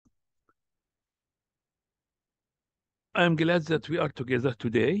I'm glad that we are together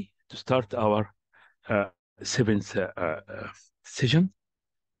today to start our seventh session.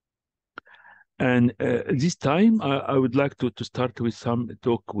 And this time, I would like to start with some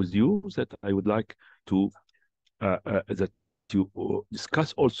talk with you that I would like to that you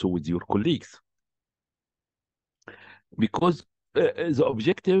discuss also with your colleagues, because the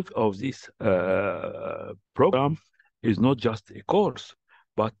objective of this program is not just a course,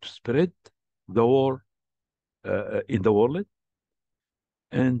 but to spread the war in the world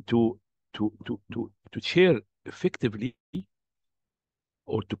and to share effectively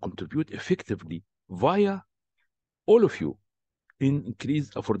or to contribute effectively via all of you in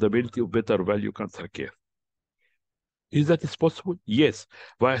increased affordability of better value cancer care. Is that is possible? Yes,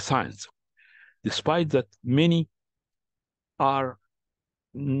 via science. Despite that many are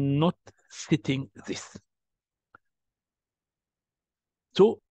not setting this.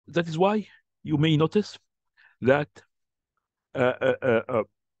 So that is why you may notice that uh, uh, uh, uh,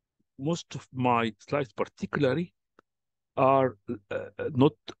 most of my slides particularly are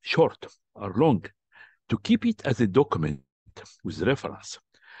not short, are long, to keep it as a document with reference.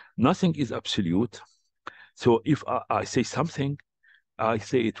 Nothing is absolute. So if I say something, I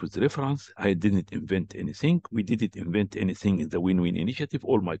say it with reference. I didn't invent anything. We didn't invent anything in the win-win initiative.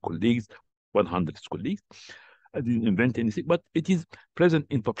 All my colleagues, 100 colleagues, I didn't invent anything, but it is present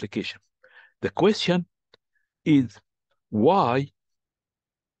in publication. The question is why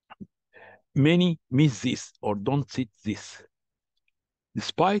many miss this or don't see this,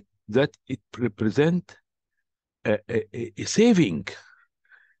 despite that it represents a saving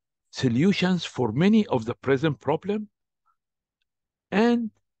solutions for many of the present problem, and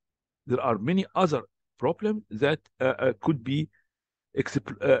there are many other problems that could be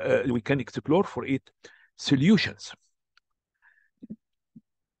we can explore for it solutions.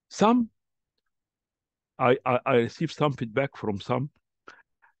 Some I received some feedback from some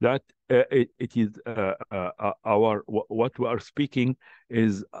that it is our what we are speaking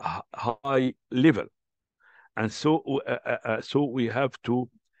is high level, and so we have to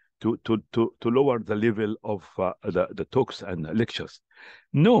lower the level of the talks and lectures.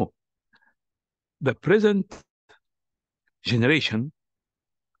 No, the present generation,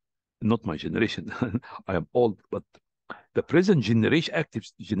 not my generation, I am old, but the present generation, active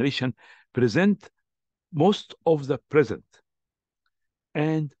generation, present most of the present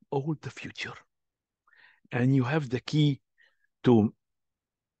and all the future. And you have the key to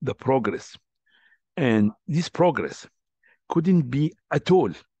the progress. And this progress couldn't be at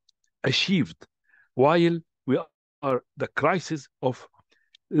all achieved while we are the crisis of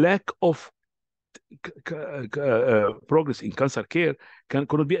lack of progress in cancer care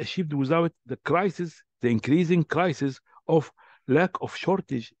cannot be achieved without the crisis, the increasing crisis of lack of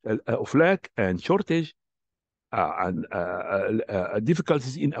shortage, of lack and shortage and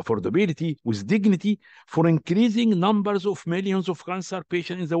difficulties in affordability with dignity for increasing numbers of millions of cancer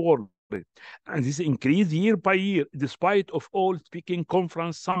patients in the world. And this increase year by year, despite of all speaking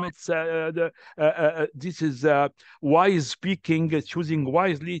conference summits. This is wise speaking, choosing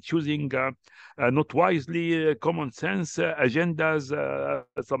wisely, choosing not wisely, common sense agendas,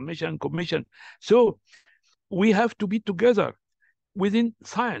 submission, commission. So we have to be together within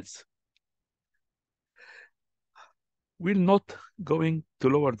science. We're not going to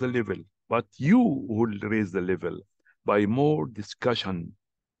lower the level, but you will raise the level by more discussion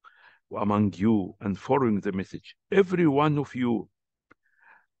among you and following the message. Every one of you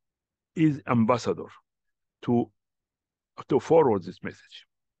is ambassador to forward this message.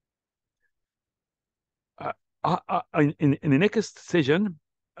 In the next session,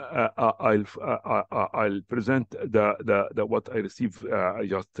 I'll present the what I received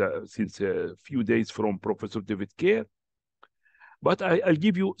just since a few days from Professor David Kerr. But I'll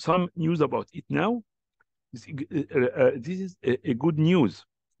give you some news about it now. This is a good news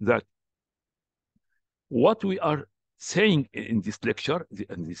that what we are saying in this lecture,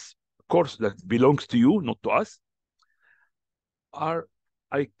 in this course that belongs to you, not to us, are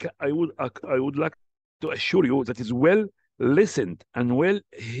I would like to assure you that is well listened and well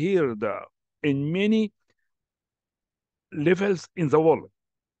heard in many levels in the world,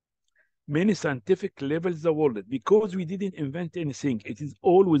 many scientific levels in the world, because we didn't invent anything. It is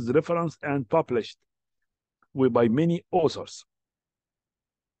always referenced and published by many authors.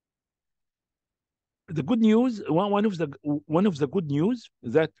 The good news, one of the good news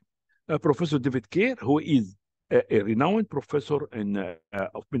that Professor David Kerr, who is a renowned professor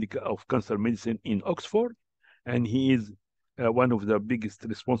of cancer medicine in Oxford, and he is one of the biggest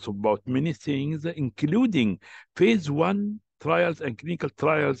responsible about many things, including phase 1 trials and clinical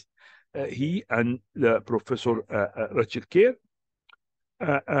trials he and the Professor Richard Kerr,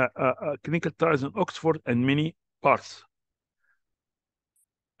 clinical trials in Oxford and many parts.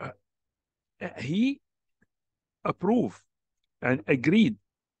 Uh, he approved and agreed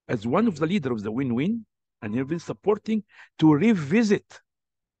as one of the leaders of the win-win, and he been supporting to revisit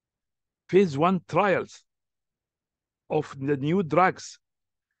phase 1 trials of the new drugs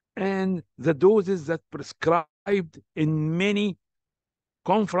and the doses that prescribed in many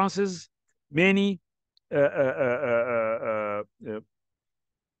conferences, many uh, uh, uh, uh,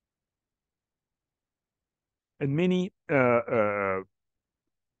 and many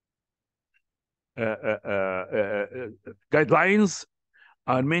guidelines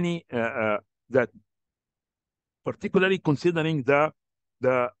are many that particularly considering the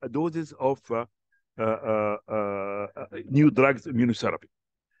doses of new drugs immunotherapy.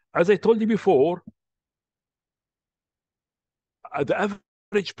 As I told you before, the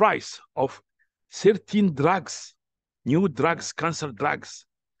average price of 13 drugs, new drugs, cancer drugs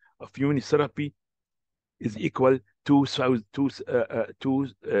of immunotherapy is equal to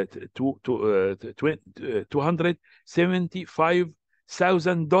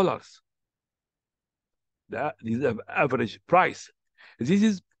 $275,000. That is the average price. This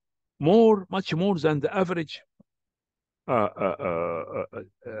is much more than the average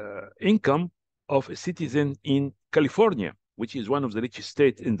income of a citizen in California, which is one of the richest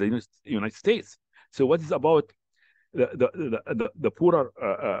states in the United States. So, what is about the poorer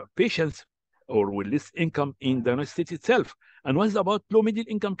patients or with less income in the United States itself? And what is about low middle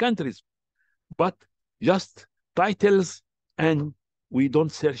income countries? But just titles, and we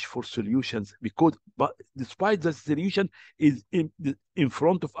don't search for solutions because, but despite the solution is in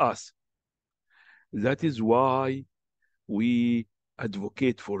front of us. That is why we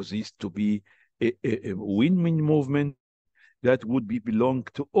advocate for this to be a win-win movement that would be belong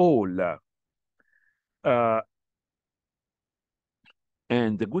to all. Uh,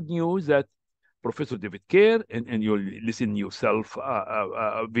 and the good news that Professor David Kerr, and you'll listen yourself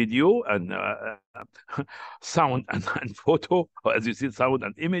video and sound and photo, or as you see, sound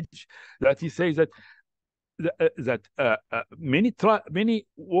and image, that he says that many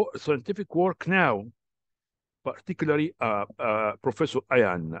scientific work now, particularly Professor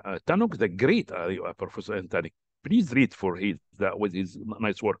Ian Tannock, the great Professor Ian Tannock. Please read for his with his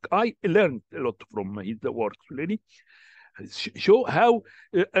nice work. I learned a lot from his work, really. Show how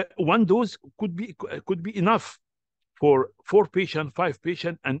one dose could be enough for 4 patients, 5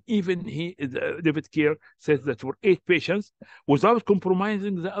 patients, and even David Kerr says that for 8 patients without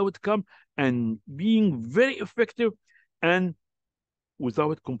compromising the outcome and being very effective and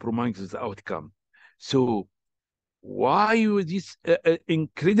without compromising the outcome. So why this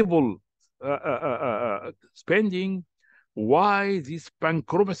incredible spending? Why this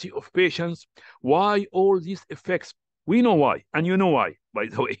bankruptcy of patients? Why all these effects? We know why, and you know why, by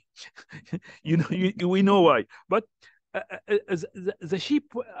the way. We know why. But the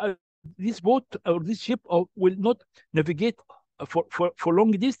ship, this boat or this ship will not navigate for long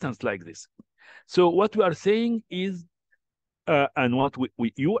distance like this. So what we are saying is, and what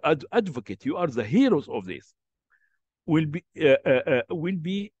you advocate, you are the heroes of this. Will be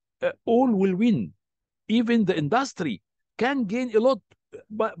all will win. Even the industry can gain a lot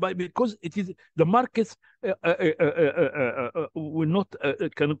because it is the markets will not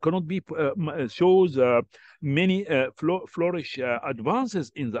cannot be shows many flourish advances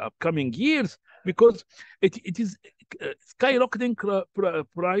in the upcoming years because it is skyrocketing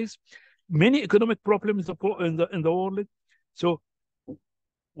price, many economic problems in the world. So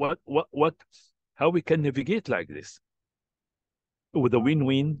what how we can navigate like this with a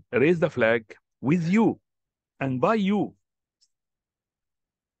win-win, raise the flag with you and by you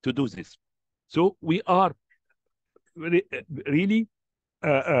to do this. So we are really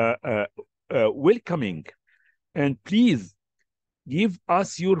welcoming, and please give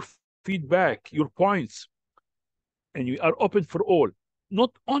us your feedback, your points, and we are open for all.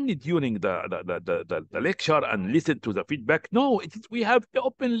 Not only during the lecture and listen to the feedback. No, we have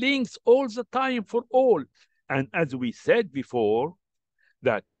open links all the time for all. And as we said before,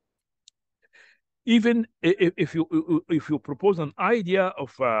 that even if you propose an idea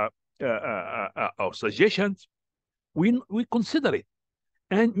of or suggestions, we consider it,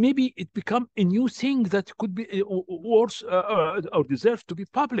 and maybe it become a new thing that could be worth or deserve to be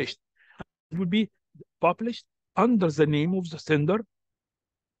published. It will be published under the name of the sender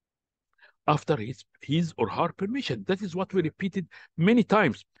after his or her permission. That is what we repeated many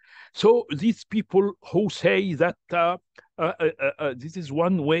times. So these people who say that this is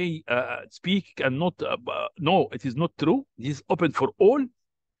one way speak and not no, it is not true. It is open for all.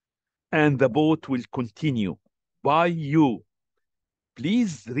 and the boat will continue by you.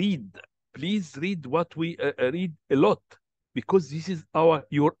 Please read. Please read what we read a lot, because this is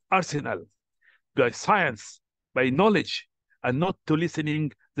your arsenal by science, by knowledge, and not to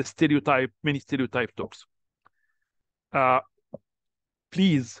listening the many stereotype talks. Uh,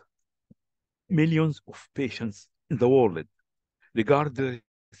 please, millions of patients in the world, regardless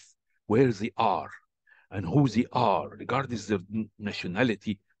where they are and who they are, regardless their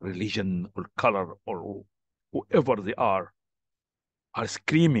nationality, religion, or color, or whoever they are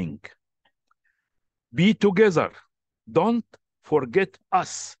screaming, be together. Don't forget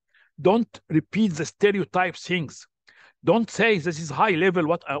us. Don't repeat the stereotype things. Don't say this is high level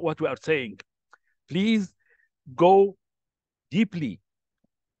what we are saying. Please go deeply.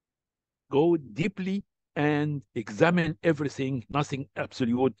 Go deeply and examine everything, nothing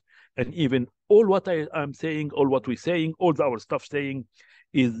absolute. And even all what I am saying, all what we're saying, all our stuff saying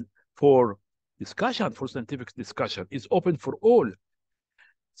is for discussion, for scientific discussion, is open for all.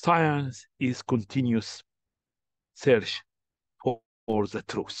 Science is continuous search for the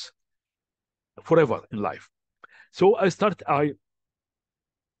truth forever in life. So I start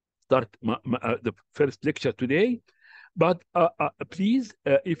the first lecture today, but please,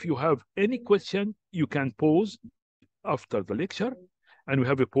 if you have any question, you can pose after the lecture, and we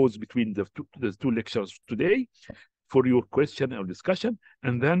have a pause between the two lectures today for your question or discussion,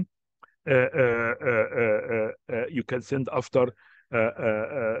 and then you can send after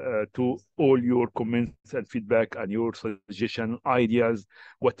to all your comments and feedback and your suggestion, ideas,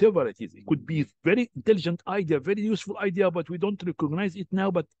 whatever it is. It could be very intelligent idea, very useful idea, but we don't recognize it now,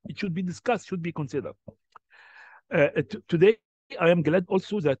 but it should be discussed, should be considered. Today, I am glad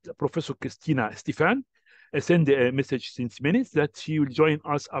also that Professor Christina Stefan sent a message since minutes that she will join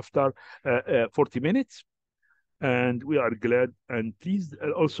us after 40 minutes. And we are glad. And please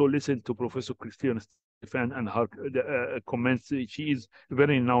also listen to Professor Christina Stefan and her comments. She is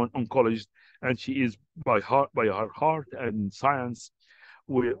very renowned oncologist, and she is by her heart and science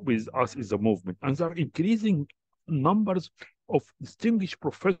with us is the movement. And there are increasing numbers of distinguished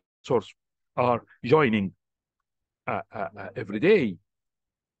professors are joining every day.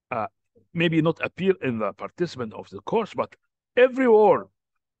 Maybe not appear in the participant of the course, but every word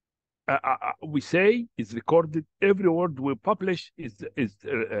we say is recorded. Every word we publish is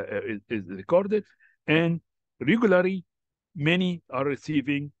recorded, and regularly many are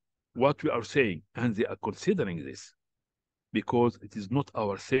receiving what we are saying, and they are considering this because it is not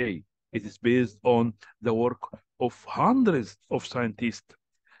our say. It is based on the work of hundreds of scientists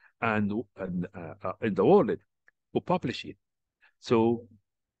and in the world who publish it. So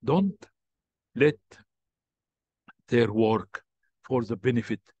don't let their work for the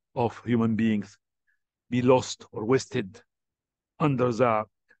benefit of human beings be lost or wasted under the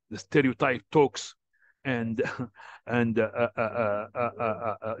stereotype talks and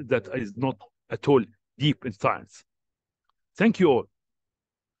that is not at all deep in science. Thank you all.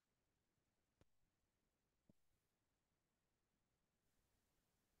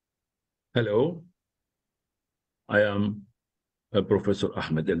 Hello, I am Professor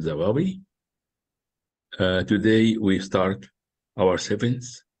Ahmed El-Zawawi. Today we start our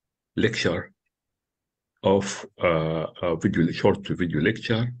 7th lecture of short video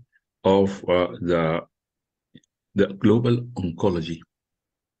lecture of the Global Oncology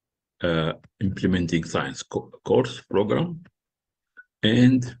Implementing Science course program,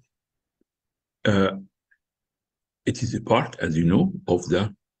 and it is a part, as you know, of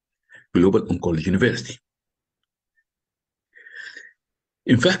the Global Oncology University.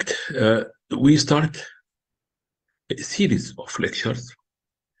 In fact, we start a series of lectures,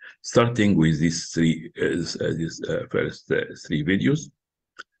 starting with these first three videos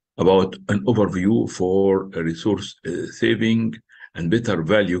about an overview for resource saving and better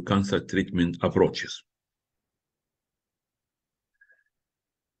value cancer treatment approaches.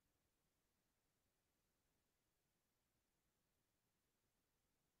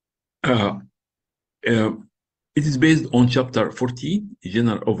 It is based on chapter 14,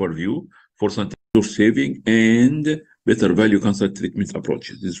 general overview for resource saving and better value cancer treatment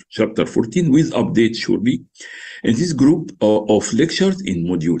approaches. This is chapter 14 with updates shortly. In this group of lectures in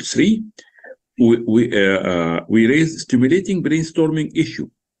module 3, we raise stimulating brainstorming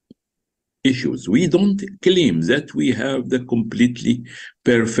issues. We don't claim that we have the completely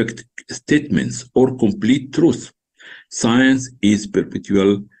perfect statements or complete truth. Science is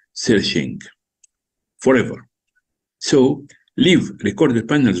perpetual searching forever. So live recorded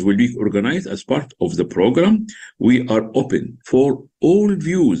panels will be organized as part of the program. We are open for all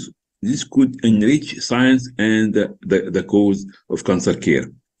views. This could enrich science and the cause of cancer care.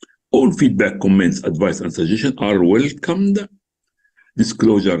 All feedback, comments, advice, and suggestions are welcomed.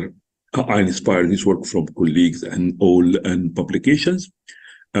 Disclosure, I inspire this work from colleagues and publications.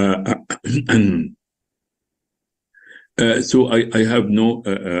 And so I have no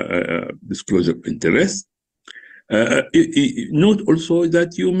disclosure interest. Note also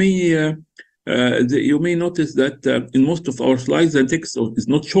that you may notice that in most of our slides, the text is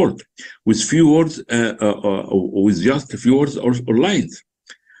not short, with few words, with just a few words or lines.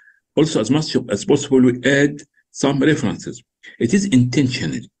 Also, as much as possible, we add some references. It is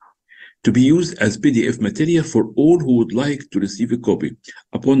intentional to be used as PDF material for all who would like to receive a copy.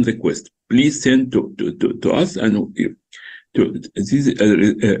 Upon request, please send to us, and this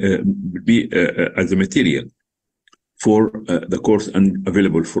will be as a material for the course and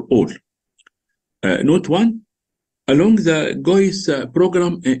available for all. Note 1, along the GOIS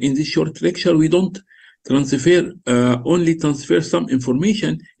program in this short lecture, we don't only transfer some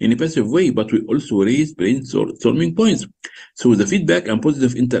information in a passive way, but we also raise brainstorming points. So the feedback and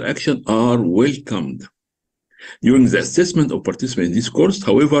positive interaction are welcomed. During the assessment of participants in this course,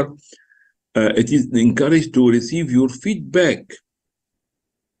 however, it is encouraged to receive your feedback,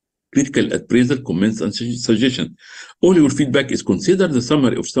 critical appraisal, comments, and suggestions. All your feedback is considered. The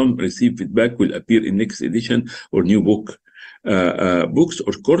summary of some received feedback will appear in next edition or new books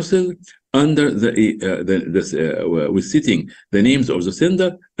or courses under with citing the names of the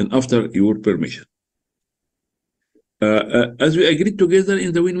sender and after your permission. As we agreed together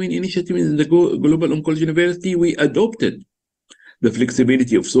in the Win-Win initiative in the Global Oncology University, we adopted the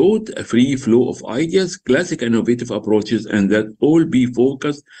flexibility of thought, a free flow of ideas, classic innovative approaches, and that all be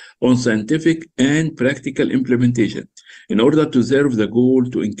focused on scientific and practical implementation in order to serve the goal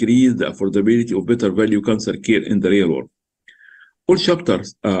to increase the affordability of better value cancer care in the real world. All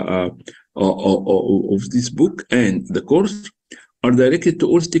chapters of this book and the course are directed to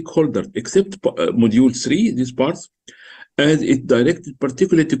all stakeholders except Module 3, these parts, as it directed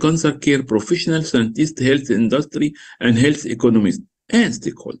particularly to cancer care professionals, scientists, health industry, and health economists and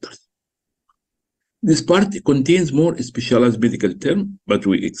stakeholders. This part contains more specialized medical terms, but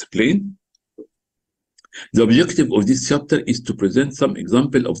we explain. The objective of this chapter is to present some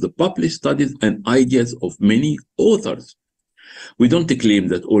example of the published studies and ideas of many authors. We don't claim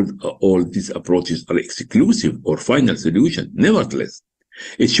that all these approaches are exclusive or final solution. Nevertheless,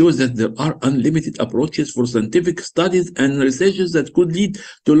 it shows that there are unlimited approaches for scientific studies and researches that could lead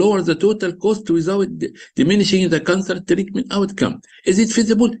to lower the total cost without diminishing the cancer treatment outcome. Is it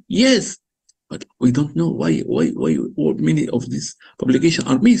feasible? Yes, but we don't know why many of these publications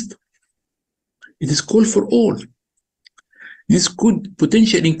are missed. It is called for all. This could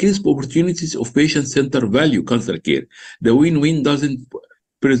potentially increase opportunities of patient-centered value cancer care. The Win-Win doesn't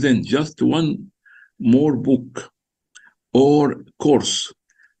present just one more book or course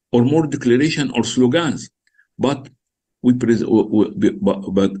or more declaration or slogans, but by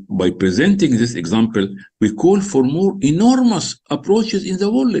presenting this example, we call for more enormous approaches in the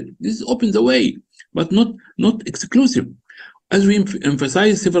world. This opens the way, but not exclusive. As we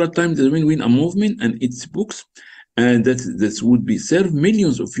emphasized several times, the Win-Win movement and its books, and that would be serve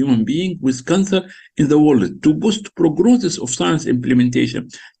millions of human beings with cancer in the world, to boost prognosis of science implementation,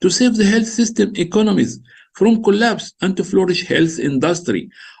 to save the health system economies from collapse, and to flourish health industry.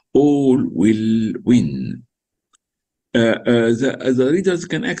 All will win. The readers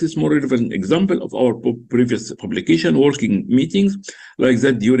can access more relevant example of our previous publication, working meetings like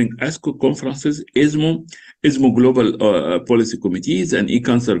that during ASCO conferences, ESMO Global Policy Committees, and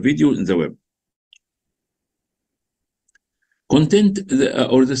e-cancer videos in the web. Content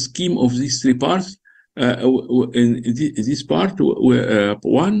or the scheme of these three parts. In this part,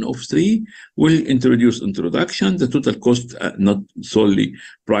 1 of 3 will introduce introduction, the total cost, not solely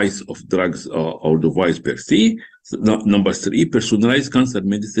price of drugs or device per se. Number 3, personalized cancer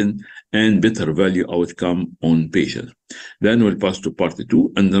medicine and better value outcome on patients. Then we'll pass to part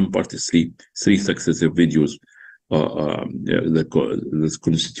 2, and then part 3 successive videos that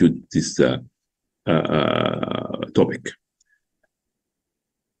constitute this topic.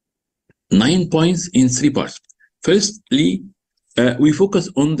 9 points in 3 parts. Firstly, we focus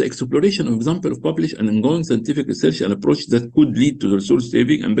on the exploration of examples of published and ongoing scientific research and approaches that could lead to resource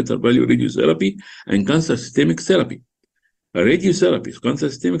saving and better value radiotherapy and cancer systemic therapy. Radiotherapy, cancer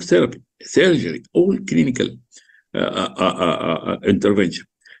systemic therapy, surgery, all clinical intervention.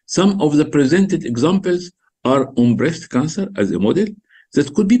 Some of the presented examples are on breast cancer as a model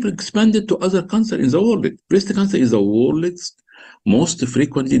that could be expanded to other cancer in the world. Breast cancer is the world's most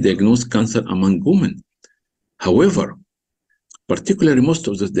frequently diagnosed cancer among women. However, particularly most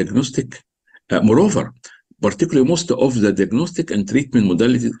of the diagnostic, moreover, particularly most of the diagnostic and treatment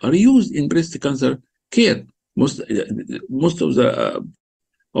modalities are used in breast cancer care. Most of the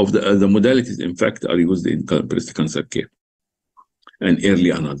modalities, in fact, are used in breast cancer care, and early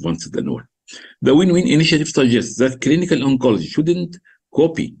and advanced and all. The win-win initiative suggests that clinical oncology shouldn't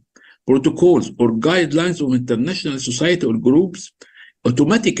copy protocols or guidelines of international society or groups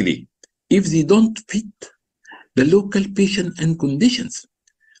automatically if they don't fit the local patient and conditions.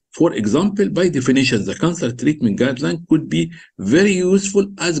 For example, by definition, the cancer treatment guideline could be very useful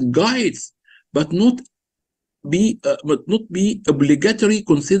as guides, but not be obligatory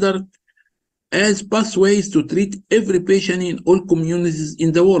considered as pathways to treat every patient in all communities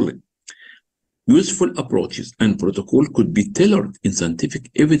in the world. Useful approaches and protocol could be tailored in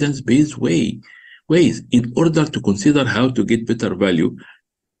scientific evidence-based ways in order to consider how to get better value,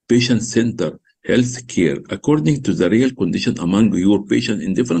 patient-centered health care according to the real condition among your patients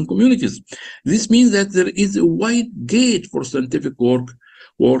in different communities. This means that there is a wide gate for scientific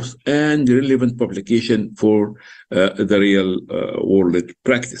works and relevant publication for the real world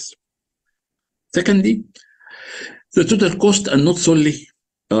practice. Secondly, the total cost and not solely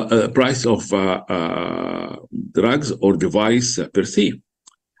price of drugs or device per se.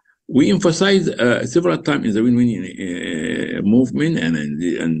 We emphasize several times in the win-win movement and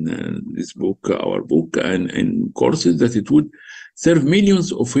in this book, our book, and in courses that it would serve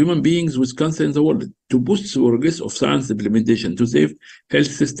millions of human beings with cancer in the world, to boost the progress of science implementation, to save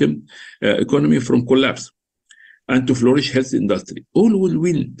health system economy from collapse, and to flourish health industry. All will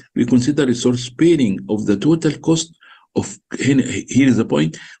win. We consider resource sparing of the total cost of, here is the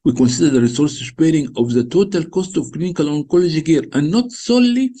point, we consider the resource sparing of the total cost of clinical oncology care and not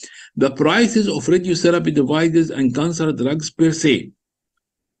solely the prices of radiotherapy devices and cancer drugs per se.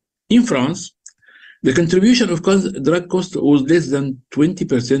 In France, the contribution of drug cost was less than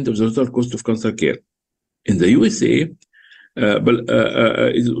 20% of the total cost of cancer care. In the USA,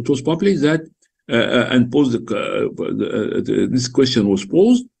 it was published that, and this question was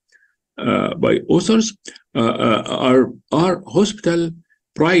posed by authors, are hospital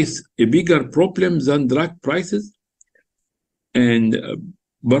price a bigger problem than drug prices? And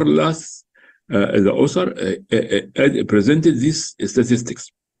Barlas, the author, presented these statistics.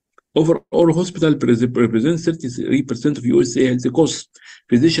 Overall, hospital represents 33% of USA health costs,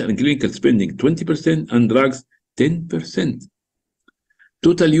 physician and clinical spending 20%, and drugs 10%.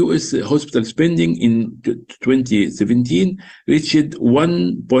 Total U.S. hospital spending in 2017 reached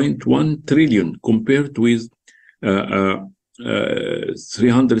 1.1 trillion compared with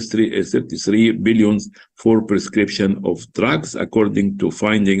 333 billion for prescription of drugs, according to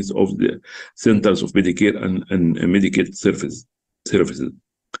findings of the Centers of Medicare and Medicaid Services.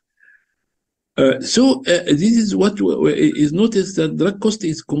 This is what is noticed, that drug cost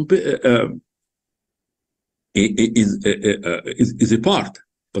is a part,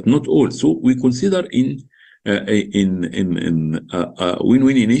 but not all. So we consider in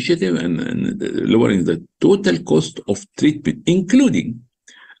win-win initiative and lowering the total cost of treatment, including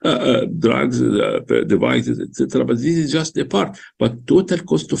drugs, devices, etc. But this is just a part. But total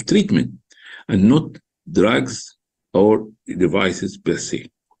cost of treatment, and not drugs or devices per se.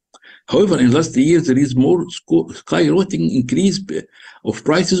 However, in last years, there is more skyrocketing increase of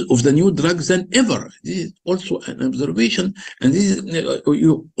prices of the new drugs than ever. This is also an observation, and this is,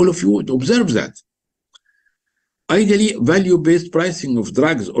 all of you would observe that. Ideally, value-based pricing of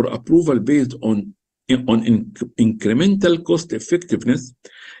drugs or approval based on incremental cost effectiveness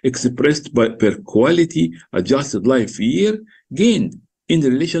expressed per quality adjusted life year gained in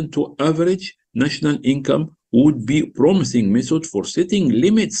relation to average national income would be promising method for setting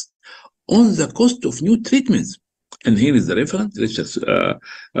limits on the cost of new treatments. And here is the reference, Richard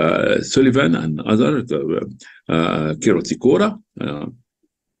Sullivan and other, Kirotsikora.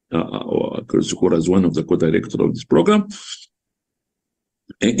 Kirotsikora is one of the co-directors of this program.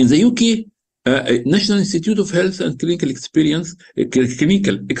 In the UK, National Institute of Health and Clinical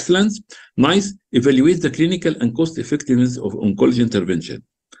Excellence, NICE, evaluates the clinical and cost effectiveness of oncology intervention.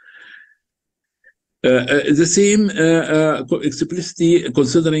 The same explicitly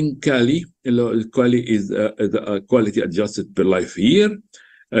considering QALY. QALY is the quality adjusted per life year,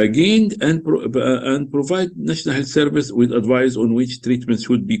 gained and provide National Health Service with advice on which treatments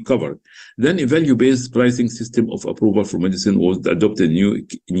should be covered. Then a value-based pricing system of approval for medicine was adopted in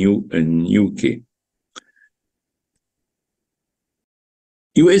UK.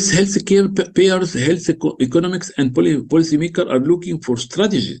 U.S. healthcare payers, health economics, and policymakers are looking for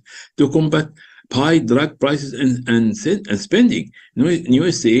strategies to combat high drug prices and spending. In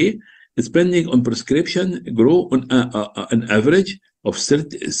USA, spending on prescription grow on average of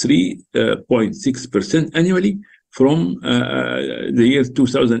 3.6% annually from the year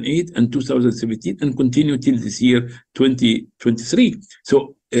 2008 and 2017 and continue till this year 2023.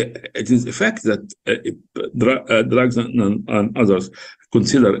 So it is a fact that drugs and others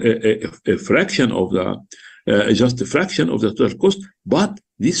consider a fraction of the just a fraction of the total cost, but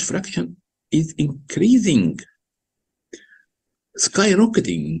this fraction is increasing,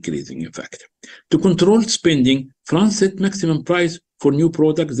 skyrocketing, increasing, in fact. To control spending, France set maximum price for new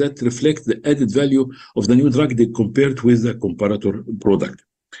products that reflect the added value of the new drug compared with the comparator product.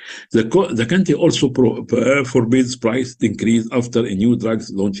 The country also forbids price increase after a new drug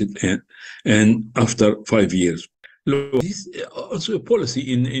is launched and after 5 years. This is also a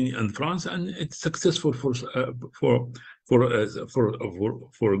policy in France, and it's successful for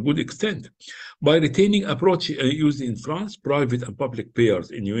a good extent. By retaining approach used in France, private and public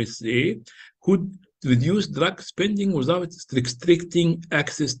payers in USA could reduce drug spending without restricting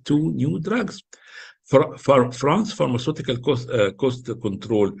access to new drugs. For France, pharmaceutical cost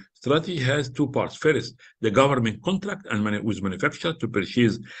control strategy has two parts. First, the government contract with manufacturers to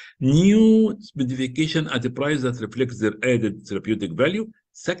purchase new specification at a price that reflects their added therapeutic value.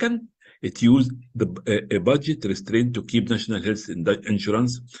 Second, it used a budget restraint to keep national health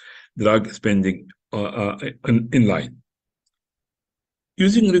insurance drug spending in line.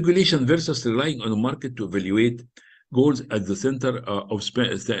 Using regulation versus relying on the market to evaluate goals at the center of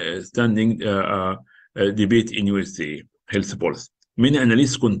standing debate in USA health policy. Many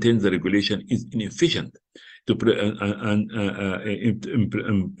analysts contend the regulation is inefficient to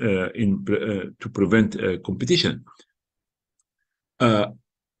prevent competition and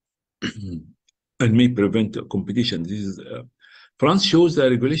may prevent competition. This is France shows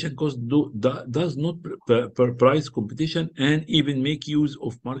that regulation cost does not price competition and even make use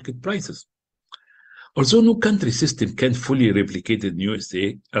of market prices. Although no country system can fully replicate in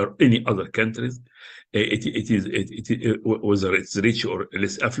USA or any other countries, whether it's rich or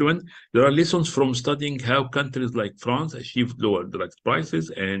less affluent, there are lessons from studying how countries like France achieved lower drug prices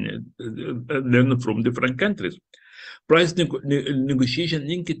and learn from different countries. Price negotiation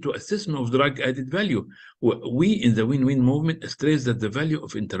linked to assessment of drug added value. We in the win-win movement stress that the value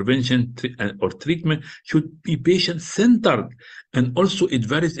of intervention or treatment should be patient-centered, and also it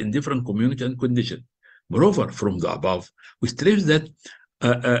varies in different communities and conditions. Moreover, from the above, we stress that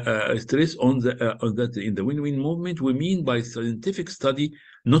on that in the win-win movement, we mean by scientific study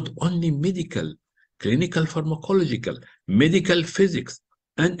not only medical, clinical pharmacological, medical physics,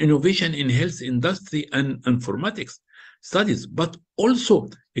 and innovation in health industry and informatics studies, but also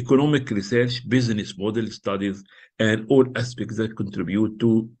economic research, business model studies, and all aspects that contribute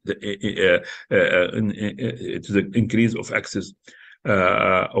to the increase of access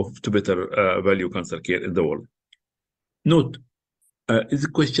to better value cancer care in the world. Note, is the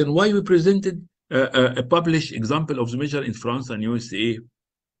question why we presented a published example of the measure in France and USA.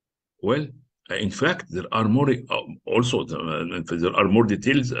 Well, in fact, there are more also there are more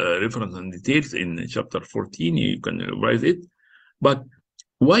details, reference and details in chapter 14. You can revise it. But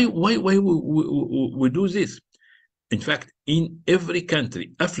why we do this? In fact, in every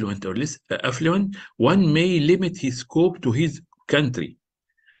country, affluent or less affluent, one may limit his scope to his country.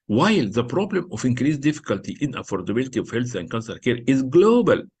 While the problem of increased difficulty in affordability of health and cancer care is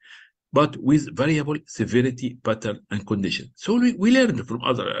global, but with variable severity, pattern, and condition. So we learn from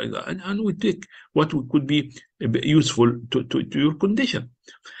other, and we take what could be useful to your condition.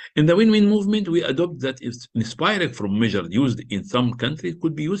 In the win-win movement, we adopt that is inspired from measures used in some countries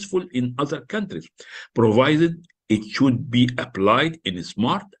could be useful in other countries, provided it should be applied in a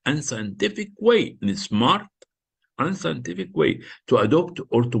smart and scientific way, to adopt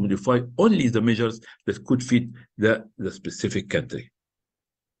or to modify only the measures that could fit the specific country.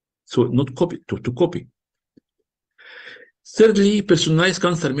 So not copy, to copy. Thirdly, personalized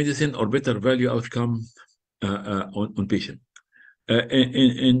cancer medicine or better value outcome on patient.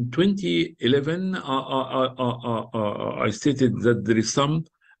 In 2011, I stated that there is some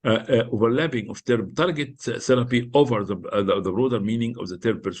overlapping of term target therapy over the broader meaning of the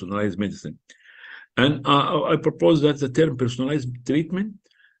term personalized medicine. And I propose that the term personalized treatment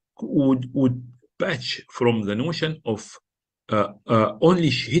would patch from the notion of only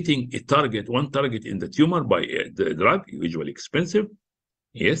hitting a target, one target in the tumor by the drug, usually expensive,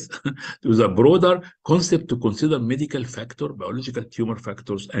 yes, to the broader concept to consider medical factor, biological tumor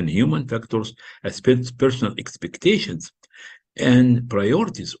factors, and human factors as personal expectations and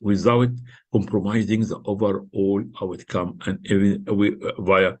priorities without compromising the overall outcome and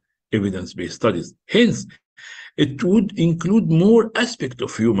via evidence-based studies. Hence, It would include more aspects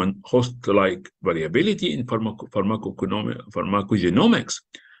of human host like variability in pharmacogenomics,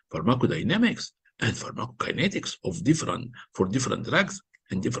 pharmacodynamics, and pharmacokinetics of different drugs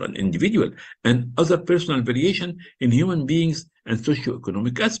and different individual and other personal variation in human beings and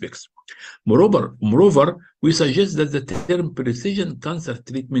socioeconomic aspects. Moreover, we suggest that the term precision cancer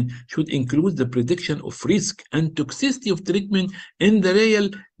treatment should include the prediction of risk and toxicity of treatment in the real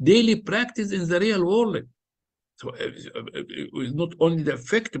daily practice in the real world. So not only the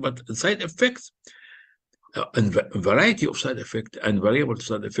effect, but side effects and variety of side effects and variable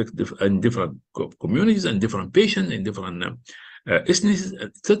side effects in different communities and different patients and different ethnicities,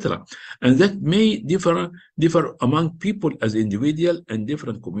 etc. And that may differ among people as individual and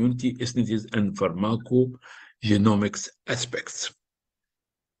different community ethnicities and pharmacogenomics aspects.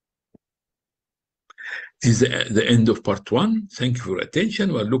 This is the end of part 1. Thank you for your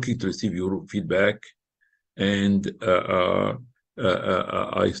attention. We're looking to receive your feedback. And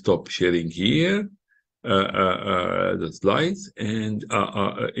I stop sharing here the slides, and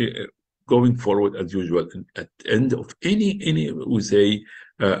going forward as usual. At the end of any we say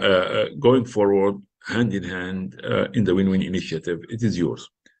going forward hand in hand in the win-win initiative. It is yours.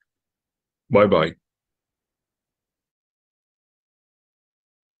 Bye.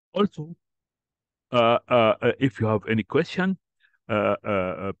 Also, if you have any question,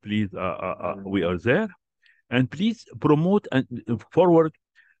 please, we are there. And please promote and forward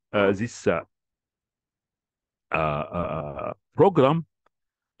this program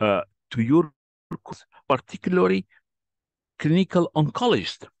to your particularly clinical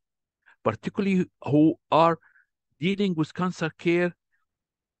oncologists, particularly who are dealing with cancer care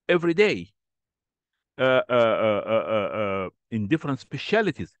every day in different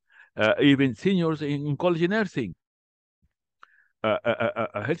specialties, even seniors in oncology nursing,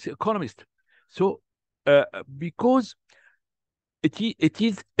 a health economist. So, because it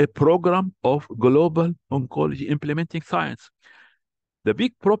is a program of global oncology implementing science. The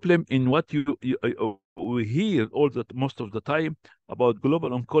big problem in what we hear most of the time about global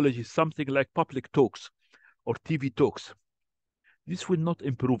oncology is something like public talks or TV talks. This will not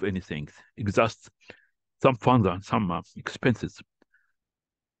improve anything, exhaust some funds and some expenses.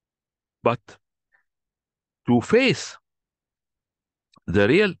 But to face the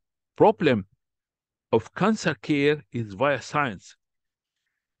real problem of cancer care is via science.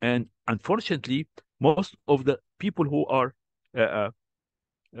 And unfortunately, most of the people who are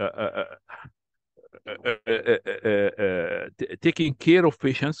taking care of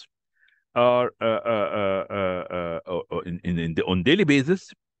patients are on daily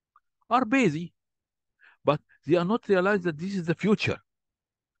basis are busy, but they are not realize that this is the future.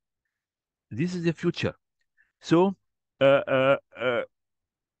 This is the future. So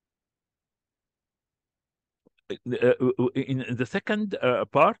in the second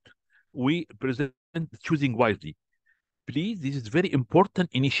part, we present choosing wisely. Please, this is very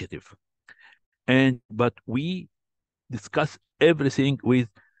important initiative, but we discuss everything with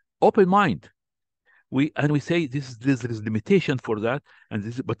open mind. We say there is limitation for that,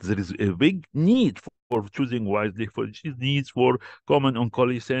 but there is a big need for choosing wisely, for needs for common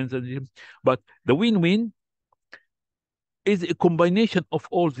oncology sense, but the win-win is a combination of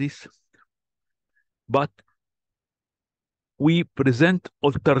all this. But we present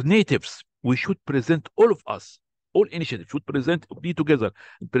alternatives. We should present all of us, all initiatives should be together,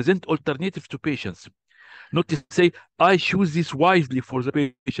 present alternatives to patients, not to say I choose this wisely for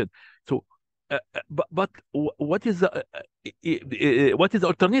the patient. So, but what is the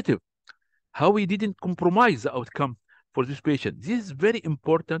alternative? How we didn't compromise the outcome for this patient? This is very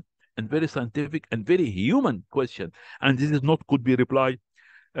important and very scientific and very human question, and this is not could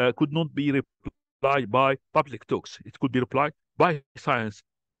not be replied by public talks. It could be replied by science,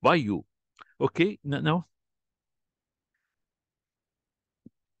 by you. Okay, now.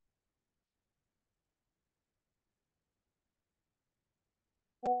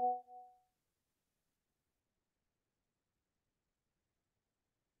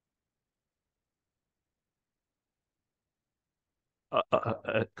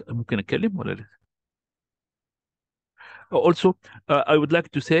 ممكن اتكلم ولا لا؟ Also, I would like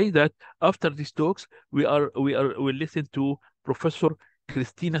to say that after these talks, we listen to Professor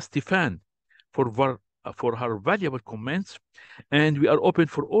Christina Stefan for her valuable comments, and we are open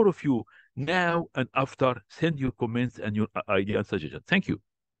for all of you now and after. Send your comments and your ideas and suggestions. Thank you.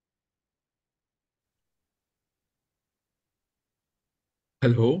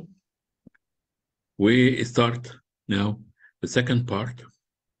 Hello. We start now the second part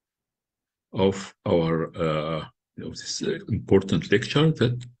of our this important lecture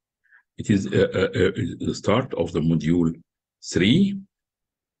that It is the start of the module 3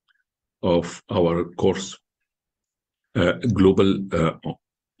 of our course, Global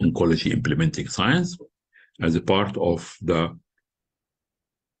Oncology Implementing Science, as a part of the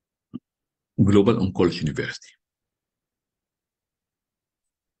Global Oncology University.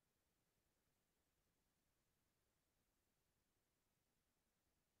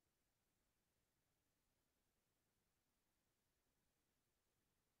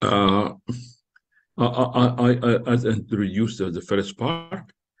 As introduced, the first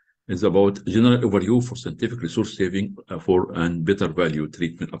part is about general overview for scientific resource saving for and better value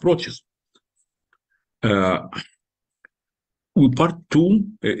treatment approaches. Part 2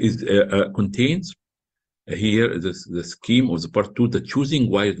 is contains here the scheme of the part 2, the Choosing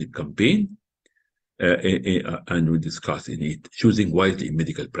Wisely campaign, and we discuss in it choosing wisely in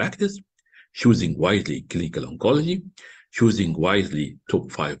medical practice, choosing wisely in clinical oncology, choosing wisely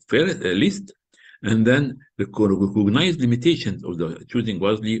top 5 list, and then recognize limitations of the choosing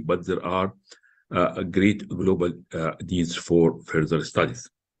wisely, but there are great global needs for further studies.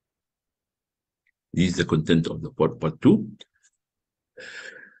 This is the content of the part 2.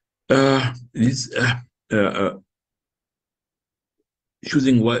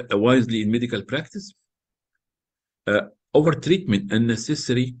 Choosing wisely in medical practice, over treatment and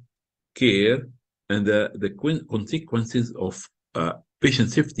necessary care, and the consequences of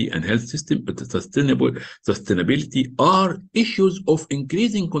patient safety and health system sustainability are issues of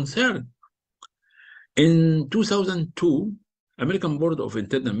increasing concern. In 2002, American Board of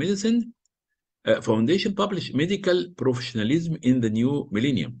Internal Medicine Foundation published Medical Professionalism in the New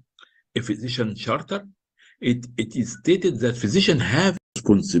Millennium, a physician charter. It is stated that physicians have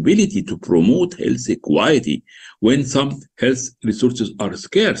responsibility to promote health equality when some health resources are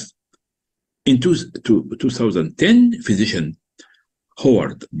scarce. In 2010, physician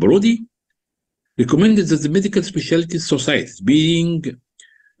Howard Brody recommended that the medical specialty societies, being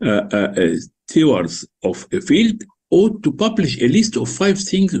stewards of a field, ought to publish a list of 5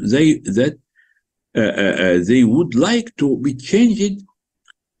 things that they would like to be changed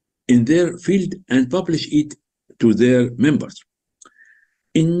in their field and publish it to their members.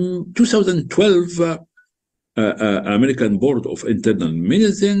 In 2012, American Board of Internal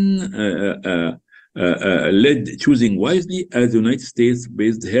Medicine led Choosing Wisely as a United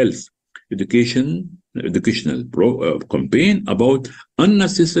States-based health educational campaign about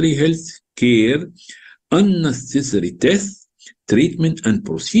unnecessary health care, unnecessary tests, treatment, and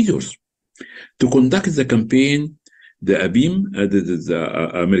procedures. To conduct the campaign, the ABIM,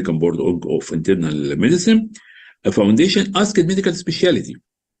 the American Board of Internal Medicine, a foundation asked medical specialty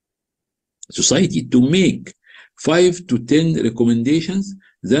society to make 5 to 10 recommendations,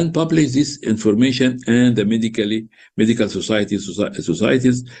 then publish this information, and the medical societies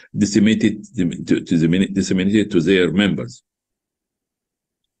disseminated to their members.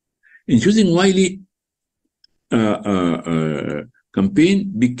 In Choosing Wisely,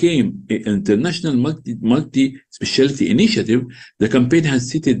 campaign became an international multi-specialty initiative. The campaign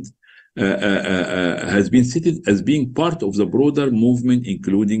has been cited as being part of the broader movement,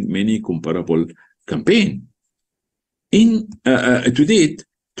 including many comparable campaigns. To date,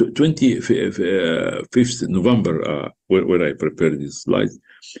 25th November, where I prepared this slide,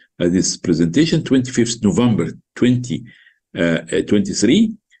 this presentation, 25th November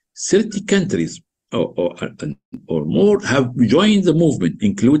 2023, 30 countries or more have joined the movement,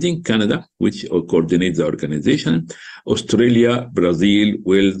 including Canada, which coordinates the organization, Australia, Brazil,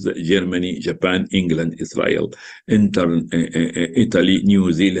 Wales, Germany, Japan, England, Israel, Italy,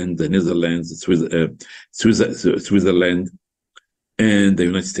 New Zealand, the Netherlands, Switzerland, and the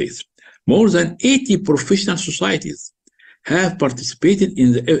United States. More than 80 professional societies have participated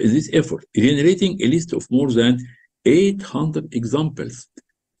in this effort, generating a list of more than 800 examples.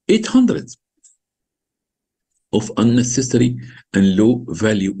 800 of unnecessary and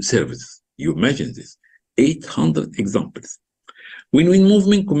low-value services. You imagine this, 800 examples. Win-win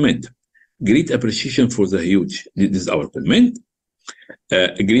movement comment, great appreciation for the huge, this is our comment,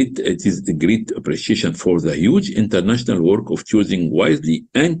 it is a great appreciation for the huge international work of Choosing Wisely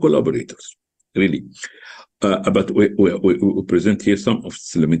and collaborators, really. But we present here some of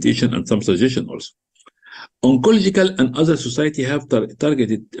its limitation and some suggestion also. Oncological and other society have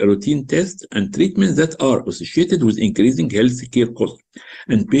targeted routine tests and treatments that are associated with increasing healthcare costs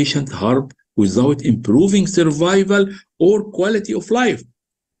and patient harm without improving survival or quality of life.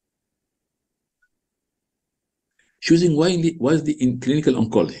 Choosing wisely in clinical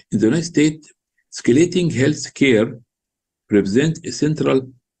oncology. In the United States, escalating health care represents a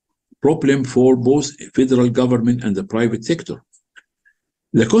central problem for both federal government and the private sector.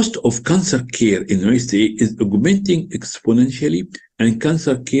 The cost of cancer care in the United States is augmenting exponentially, and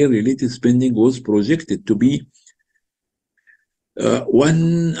cancer care-related spending was projected to be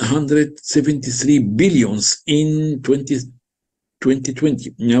 173 billions in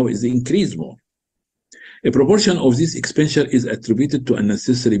 2020. Now is increased more. A proportion of this expenditure is attributed to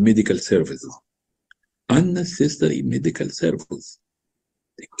unnecessary medical services. Unnecessary medical services.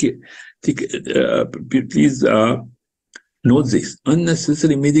 Please note this.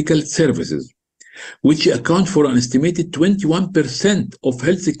 Unnecessary medical services, which account for an estimated 21% of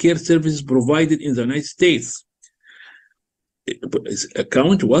healthcare services provided in the United States.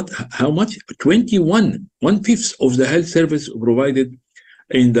 Account what? How much? 21, 1/5 of the health service provided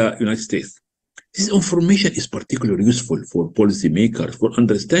in the United States. This information is particularly useful for policymakers for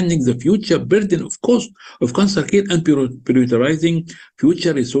understanding the future burden of cost of cancer care and prioritizing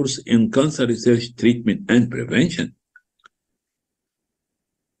future resources in cancer research, treatment, and prevention.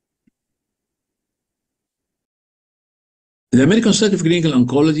 The American Society of Clinical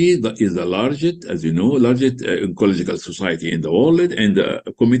Oncology is the largest, as you know, largest oncological society in the world, and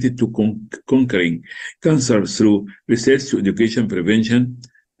committed to conquering cancer through research, education, prevention,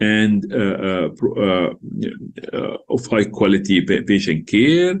 and of high quality patient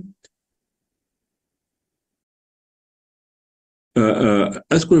care.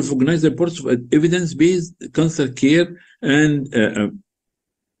 ASCO recognized the importance of evidence-based cancer care and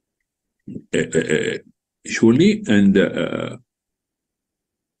surely and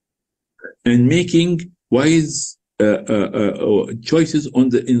making wise choices in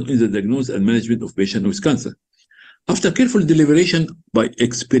the diagnosis and management of patients with cancer. After careful deliberation by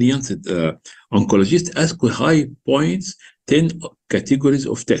experienced oncologists, ASCO high points 10 categories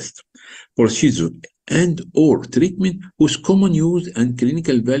of tests, procedure, and/or treatment whose common use and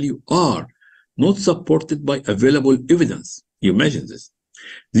clinical value are not supported by available evidence. You imagine this.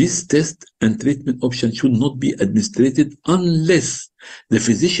 These test and treatment options should not be administered unless the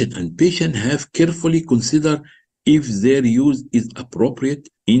physician and patient have carefully considered if their use is appropriate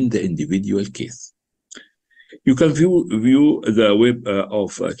in the individual case. You can view the web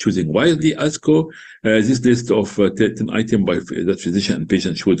of Choosing Wisely ASCO. This list of 10 items by that physician and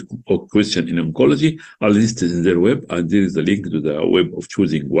patient should question in oncology are listed in their web, and there is a link to the web of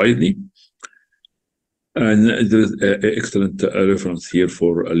Choosing Wisely. And there is an excellent reference here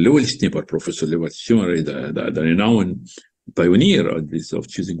for Lowell Schneider, Professor Lowell Schneider, the renowned pioneer of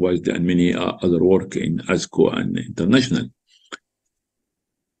Choosing Wisely and many other work in ASCO and international.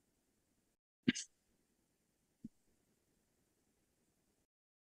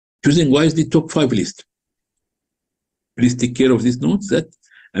 Choosing Wisely top 5 list. Please take care of this note that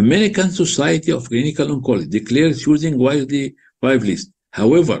American Society of Clinical Oncology declares Choosing Wisely 5 list.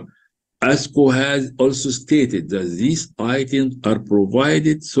 However, ASCO has also stated that these items are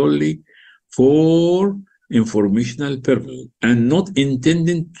provided solely for informational purposes and not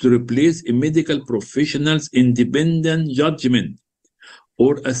intended to replace a medical professional's independent judgment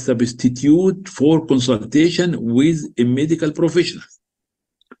or a substitute for consultation with a medical professional.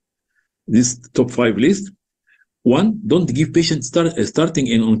 This top 5 list. 1, don't give patients starting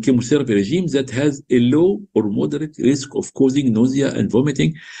in on chemotherapy regime that has a low or moderate risk of causing nausea and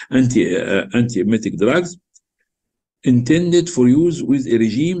vomiting. Antiemetic drugs intended for use with a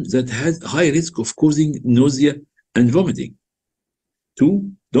regime that has high risk of causing nausea and vomiting.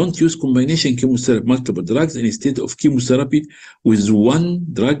 2, don't use combination chemotherapy, multiple drugs instead of chemotherapy with one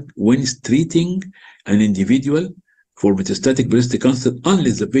drug when treating an individual for metastatic breast cancer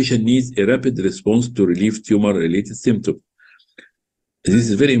unless the patient needs a rapid response to relieve tumor-related symptoms. This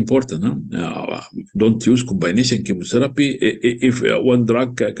is very important. Huh? Don't use combination chemotherapy if one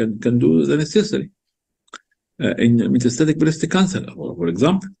drug can do the necessary. In metastatic breast cancer, for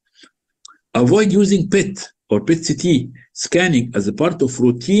example. Avoid using PET or PET-CT scanning as a part of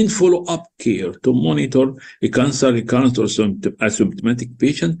routine follow-up care to monitor a cancer recurrence or asymptomatic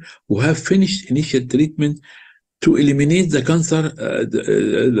patient who have finished initial treatment to eliminate the cancer,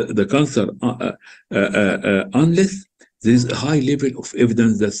 unless there is a high level of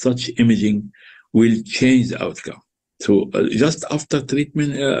evidence that such imaging will change the outcome. So just after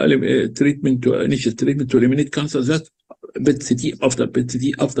treatment, initial treatment to eliminate cancer, just PET-CT after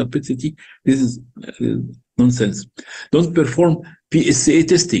PET-CT after PET-CT, this is nonsense. Don't perform PSA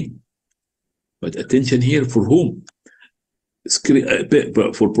testing. But attention here, for whom?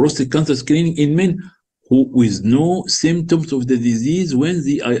 For prostate cancer screening in men who with no symptoms of the disease when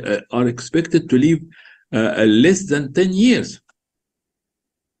they are expected to live less than 10 years.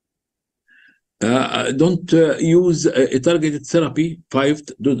 Don't use a targeted therapy. Five,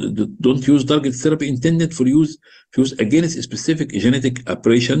 don't use targeted therapy intended for use against a specific genetic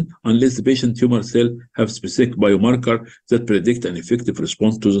operation unless the patient tumor cell have specific biomarker that predict an effective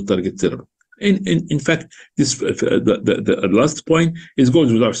response to the target therapy. In fact, this the last point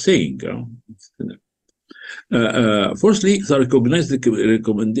goes without saying. Firstly, the recognized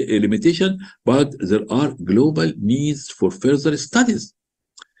limitation, but there are global needs for further studies.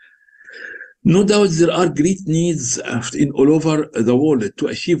 No doubt there are great needs in all over the world to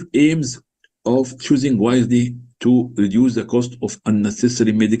achieve aims of choosing wisely to reduce the cost of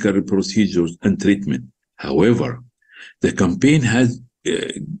unnecessary medical procedures and treatment. However, the campaign has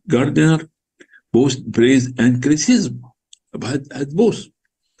garnered both praise and criticism, had both.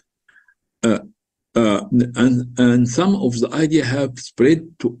 And some of the idea have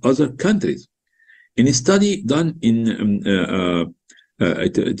spread to other countries. In a study done in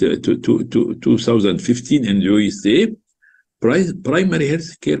 2015 in the USA, primary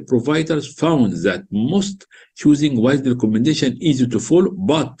health care providers found that most choosing wisely recommendation easy to follow,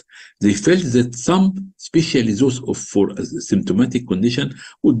 but they felt that some, especially those for a symptomatic condition,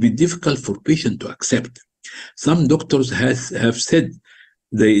 would be difficult for patients to accept. Some doctors have said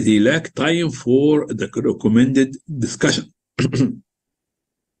they lack time for the recommended discussion.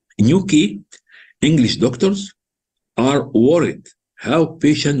 In UK, English doctors are worried how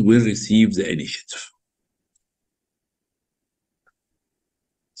patients will receive the initiative.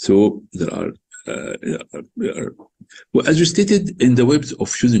 So there are, well, as you stated in the webs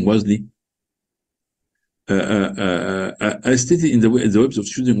of choosing wisely, I stated in the webs of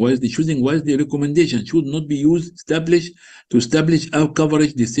choosing wisely recommendation should not be used to establish our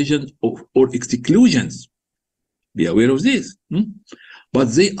coverage decisions or exclusions. Be aware of this.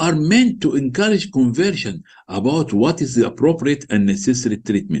 But they are meant to encourage conversion about what is the appropriate and necessary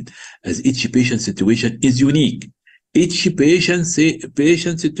treatment, as each patient situation is unique. Each patient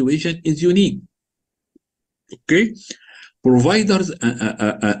situation is unique. Okay? Providers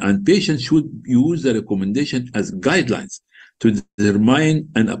and patients should use the recommendation as guidelines to determine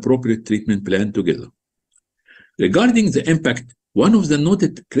an appropriate treatment plan together. Regarding the impact, one of the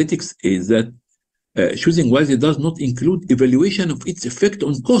noted critics is that choosing wisely does not include evaluation of its effect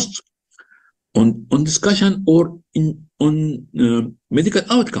on costs, on discussion, or on medical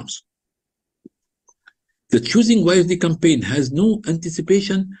outcomes. The Choosing Wisely campaign has no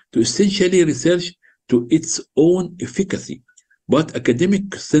anticipation to essentially research to its own efficacy, but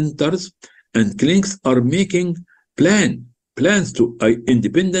academic centers and clinics are making plans to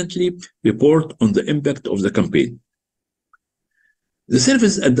independently report on the impact of the campaign. The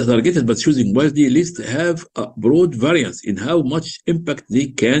services at the targeted but choosing wisely list have a broad variance in how much impact they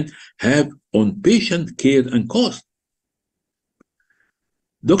can have on patient care and cost.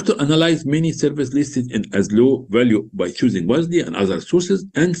 Doctor analyzed many services listed as low value by choosing wisely and other sources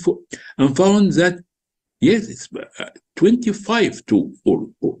and found that yes, it's 25 to or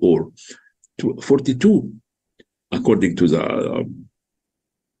to 42 according to the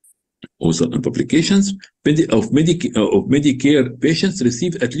also publications of Medicare patients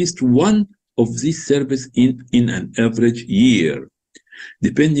receive at least one of these services in an average year,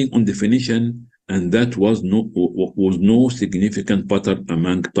 depending on definition, and that was no significant pattern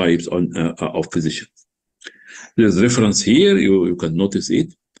among types of physicians. There's reference here, you can notice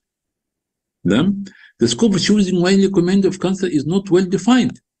it. Then, the scope of choosing widely recommended of cancer is not well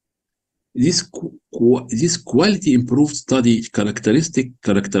defined. This quality improved study characterize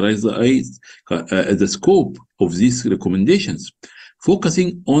the scope of these recommendations,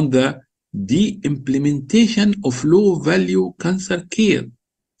 focusing on the de-implementation of low-value cancer care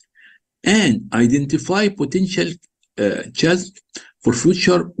and identify potential challenges for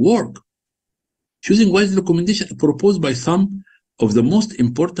future work. Choosing wisely recommendation proposed by some of the most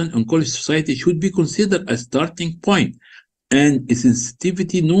important oncology society should be considered a starting point and a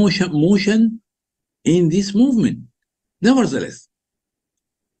sensitivity motion in this movement. Nevertheless,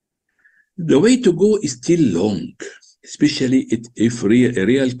 the way to go is still long, especially if a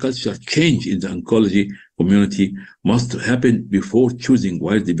real culture change in the oncology community must happen before choosing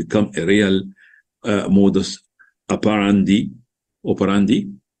wisely become a real modus operandi.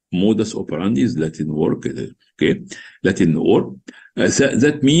 Modus operandi is Latin word, okay? Latin word.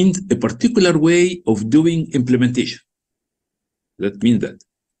 That means a particular way of doing implementation. That means that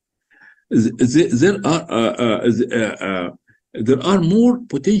there are more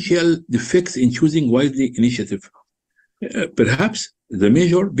potential defects in choosing wisely initiative. Perhaps the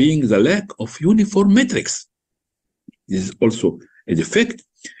major being the lack of uniform metrics. This is also a defect.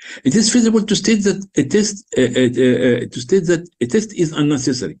 It is feasible to state that a test is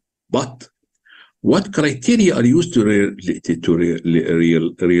unnecessary, but What criteria are used to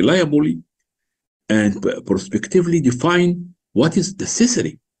reliably and prospectively define what is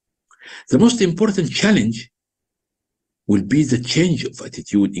necessary? The most important challenge will be the change of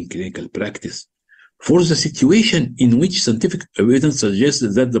attitude in clinical practice for the situation in which scientific evidence suggests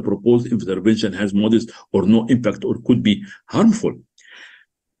that the proposed intervention has modest or no impact or could be harmful.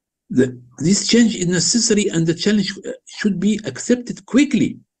 This change is necessary, and the challenge should be accepted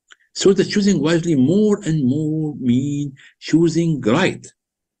quickly, so that choosing wisely more and more mean choosing right.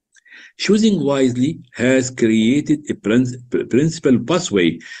 Choosing wisely has created a principal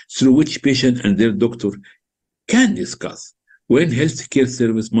pathway through which patient and their doctor can discuss when healthcare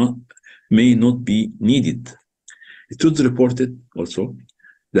service may not be needed. It was reported also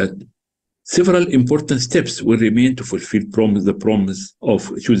that several important steps will remain to fulfill the promise of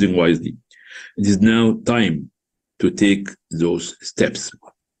choosing wisely. It is now time to take those steps.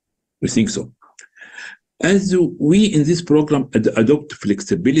 We think so. As we in this program adopt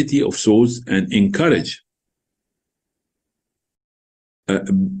flexibility of thought and encourage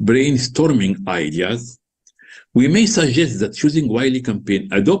brainstorming ideas, we may suggest that choosing wisely campaign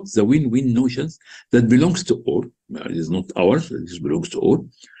adopts the win-win notions that belongs to all. It is not ours, it belongs to all.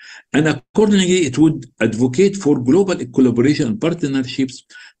 And accordingly, it would advocate for global collaboration and partnerships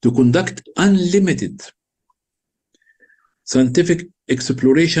to conduct unlimited scientific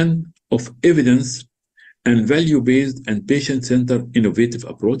exploration of evidence and value-based and patient-centered innovative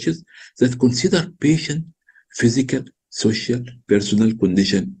approaches that consider patient physical, social, personal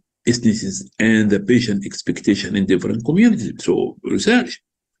condition, ethnicity, and the patient expectation in different communities. So research,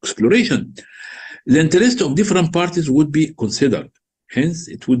 exploration. The interest of different parties would be considered. Hence,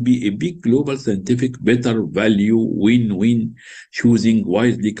 it would be a big global scientific better value win-win choosing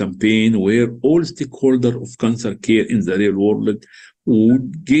wisely campaign where all stakeholders of cancer care in the real world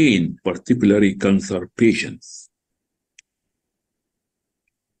would gain, particularly cancer patients.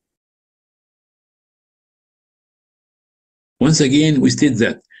 Once again, we state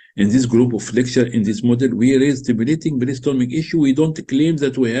that in this group of lecture, in this model, we raise stimulating brainstorming issue. We don't claim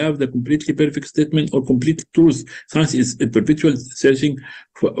that we have the completely perfect statement or complete truth. Science is a perpetual searching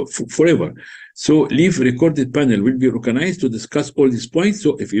forever. So leave recorded panel will be organized to discuss all these points.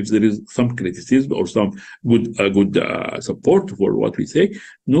 So if there is some criticism or some good support for what we say,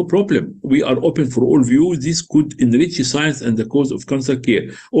 no problem. We are open for all views. This could enrich science and the cause of cancer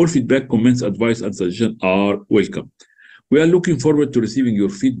care. All feedback, comments, advice, and suggestions are welcome. We are looking forward to receiving your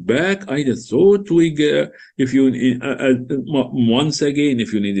feedback. I just thought if you once again,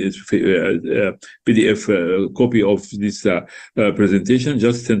 if you need a PDF copy of this presentation,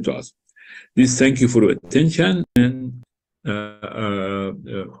 just send to us. Please thank you for your attention and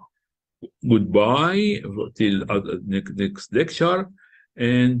goodbye till next lecture.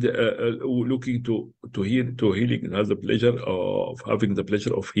 And looking to hearing has the pleasure of having the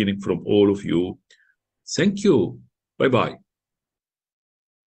pleasure of hearing from all of you. Thank you. Bye-bye.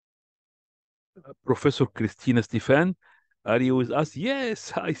 Professor Christina Stefan, are you with us?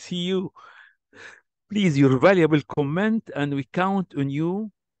 Yes, I see you. Please, your valuable comment, and we count on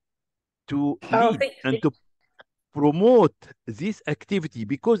you to lead and to promote this activity,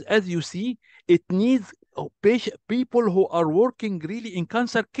 because as you see, it needs people who are working really in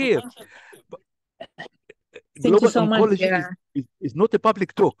cancer care. Global oncology is not a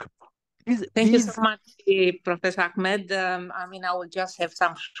public talk. Thank you so much, Professor Ahmed. I mean, I will just have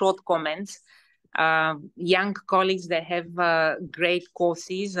some short comments. Young colleagues, they have great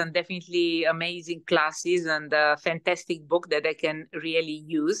courses and definitely amazing classes and a fantastic book that they can really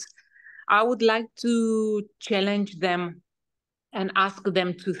use. I would like to challenge them and ask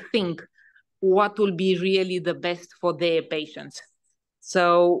them to think what will be really the best for their patients.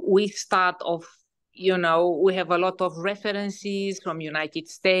 So we start off, you know, we have a lot of references from United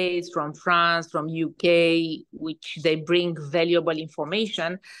States, from France, from UK, which they bring valuable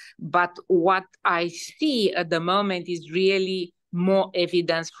information. But what I see at the moment is really more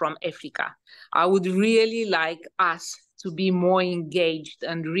evidence from Africa. I would really like us to be more engaged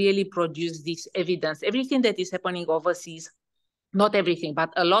and really produce this evidence. Everything that is happening overseas, not everything,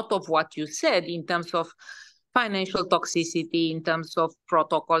 but a lot of what you said in terms of financial toxicity, in terms of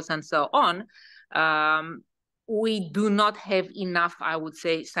protocols and so on, we do not have enough, I would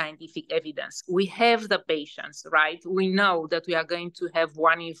say, scientific evidence. We have the patients, right? We know that we are going to have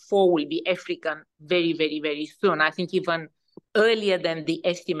 1 in 4 will be African very, very, very soon. I think even earlier than the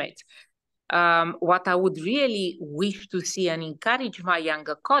estimates. What I would really wish to see and encourage my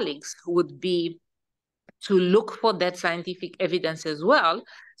younger colleagues would be to look for that scientific evidence as well.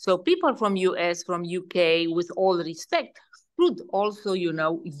 So people from US, from UK, with all respect, should also, you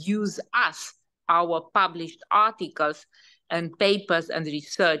know, use us our published articles and papers and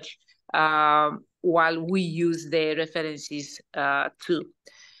research while we use their references too.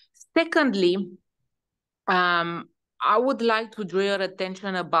 Secondly, I would like to draw your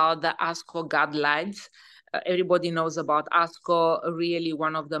attention about the ASCO guidelines. Everybody knows about ASCO, really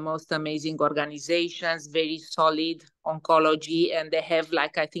one of the most amazing organizations, very solid oncology, and they have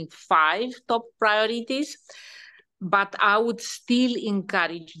like, I think, 5 top priorities. But I would still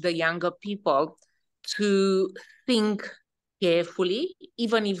encourage the younger people to think carefully,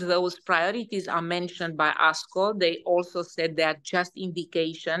 even if those priorities are mentioned by ASCO, they also said they are just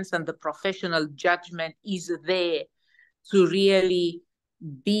indications and the professional judgment is there to really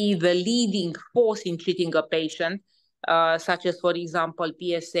be the leading force in treating a patient, such as, for example,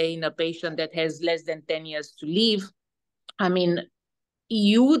 PSA in a patient that has less than 10 years to live. I mean,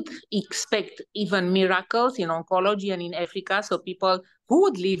 you would expect even miracles in oncology and in Africa, so people who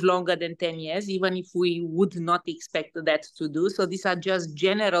would live longer than 10 years, even if we would not expect that to do. So these are just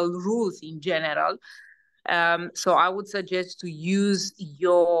general rules in general. So I would suggest to use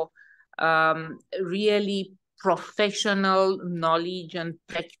your really professional knowledge and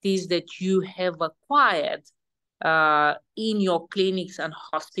practice that you have acquired in your clinics and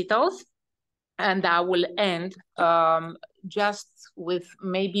hospitals. And I will end just with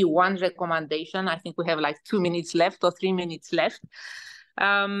maybe one recommendation. I think we have like 2 minutes left or 3 minutes left.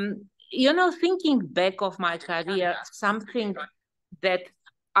 You know, thinking back of my career, something that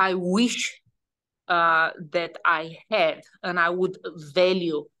I wish that I had and I would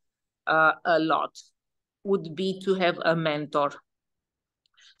value a lot would be to have a mentor.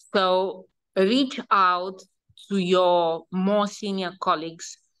 So reach out to your more senior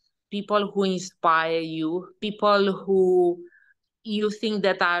colleagues, people who inspire you, people who you think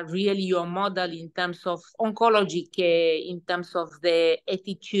that are really your model in terms of oncology care, in terms of their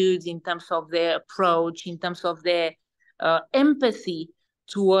attitudes, in terms of their approach, in terms of their empathy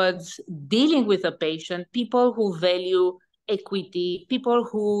towards dealing with a patient, people who value equity, people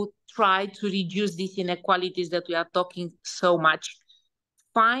who try to reduce these inequalities that we are talking so much.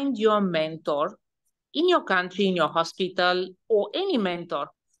 Find your mentor in your country, in your hospital, or any mentor,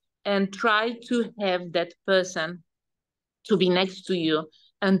 and try to have that person to be next to you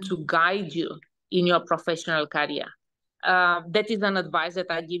and to guide you in your professional career. That is an advice that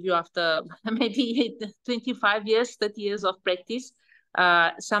I give you after maybe 25 years, 30 years of practice,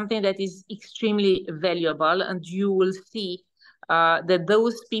 something that is extremely valuable. And you will see that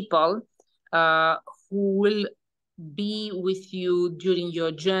those people who will be with you during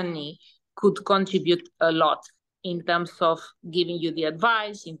your journey could contribute a lot in terms of giving you the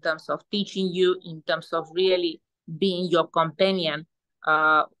advice, in terms of teaching you, in terms of really being your companion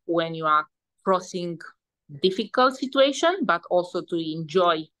when you are crossing difficult situation, but also to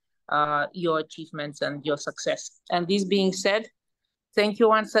enjoy your achievements and your success. And this being said, thank you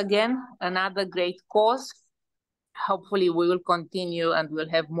once again. Another great course. Hopefully we will continue and we'll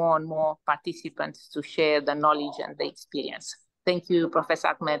have more and more participants to share the knowledge and the experience. Thank you,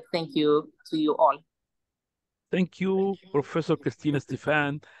 Professor Ahmed. Thank you to you all. Thank you, Professor Christina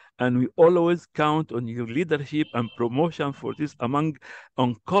Stefan. And we always count on your leadership and promotion for this among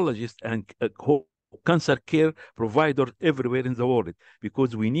oncologists and cancer care providers everywhere in the world,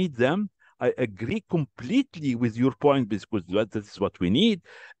 because we need them. I agree completely with your point, because that is what we need,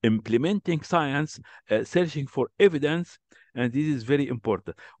 implementing science, searching for evidence, and this is very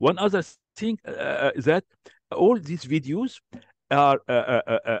important. One other thing that all these videos are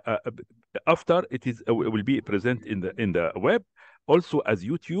after it is will be present in the web, also as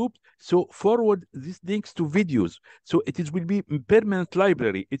YouTube. So forward these links to videos. So it is will be permanent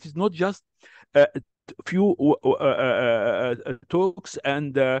library. It is not just few talks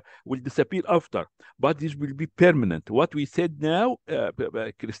and will disappear after, but this will be permanent. What we said now,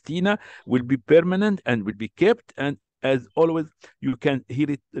 Christina, will be permanent and will be kept, and as always, you can hear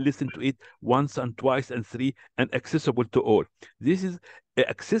it, listen to it once and twice and 3, and accessible to all. This is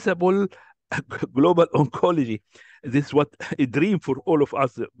accessible global oncology. This is what a dream for all of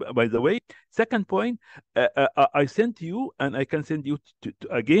us, by the way. Second point, I sent you, and I can send you to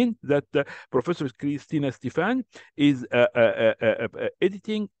again, that Professor Christina Stefan is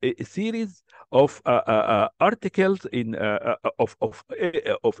editing a series of articles in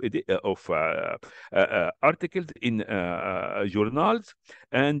articles in journals,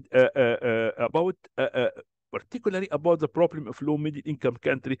 and about particularly about the problem of low middle income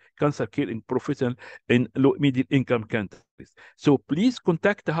country cancer care in professional in low middle income countries. So please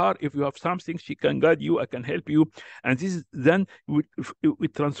contact her if you have something. She can guide you. I can help you. And this is then we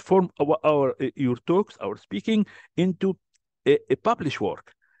transform your talks, our speaking into a published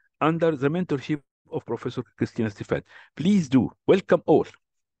work. under the mentorship of Professor Christina Stefan. Please do. Welcome all.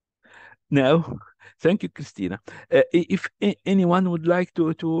 Now, thank you, Christina. If anyone would like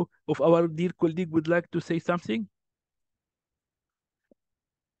of our dear colleague would like to say something?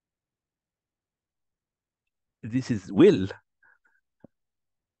 This is Will.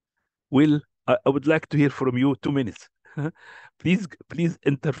 Will, I would like to hear from you 2 minutes. Please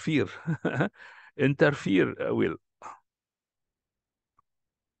interfere. Interfere, Will.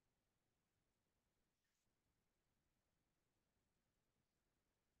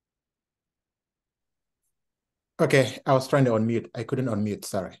 Okay, I was trying to unmute. I couldn't unmute,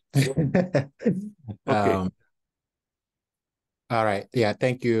 sorry. Okay. All right. Yeah,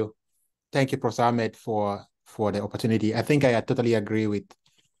 thank you. Thank you, Professor Ahmed, for the opportunity. I think I totally agree with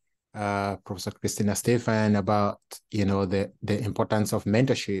Professor Christina Stefan about, the importance of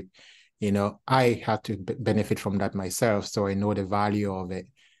mentorship. I had to benefit from that myself, so I know the value of it.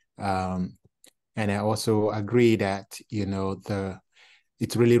 And I also agree that,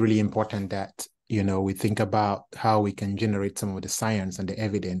 it's really, really important that, we think about how we can generate some of the science and the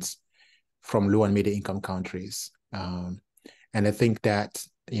evidence from low and middle income countries. And I think that,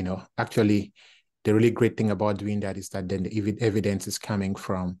 actually the really great thing about doing that is that then the evidence is coming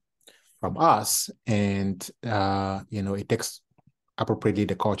from us, and, it takes appropriately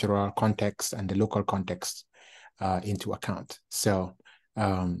the cultural context and the local context into account. So,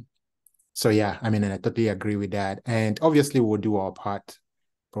 yeah, I mean, and I totally agree with that. And obviously we'll do our part,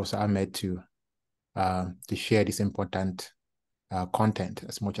 Professor Ahmed, to share this important content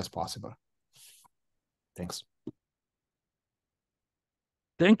as much as possible. Thanks.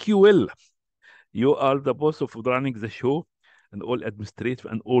 Thank you, Will. You are the boss of running the show and all administrative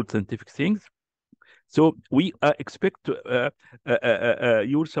and all scientific things. So we expect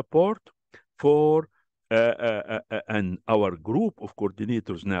your support for and our group of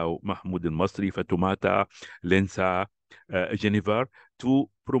coordinators now, Mahmoud al-Masri, Fatoumata, Lensa, Jennifer, to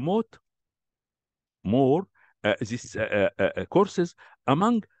promote more these courses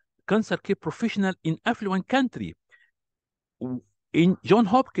among cancer care professionals in affluent country, in John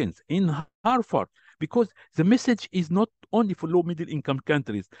Hopkins, in Harvard, because the message is not only for low middle income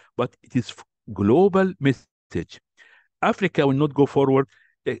countries, but it is global message. Africa will not go forward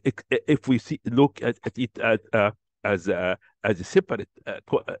if we look at it as a separate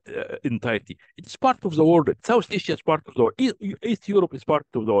entity. It's part of the world. South Asia is part of the world. East Europe is part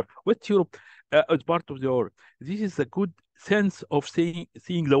of the world. West Europe is part of the world. This is a good sense of seeing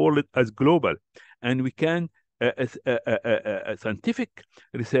the world as global, and we can scientific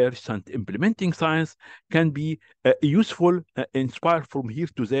research and implementing science can be useful, inspired from here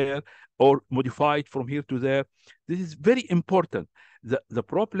to there, or modified from here to there. This is very important. The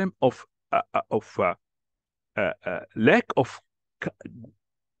problem of lack of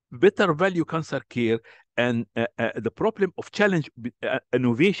better value cancer care, and the problem of challenge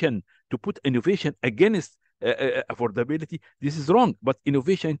innovation, to put innovation against affordability, this is wrong. But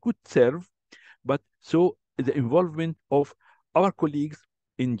innovation could serve. But so the involvement of our colleagues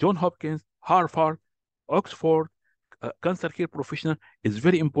in John Hopkins, Harvard, Oxford, cancer care professional is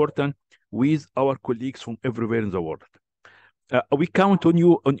very important, with our colleagues from everywhere in the world. We count on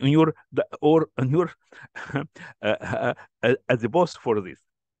you, on your as the boss for this.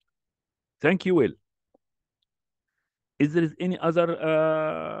 Thank you, Will. Is there any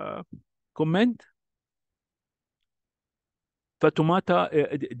other comment? Fatoumata,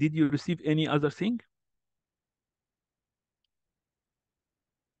 did you receive any other thing?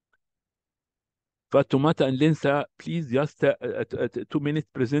 Fatoumata and Lensa, please just 2 minutes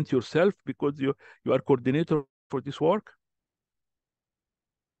present yourself, because you are coordinator for this work.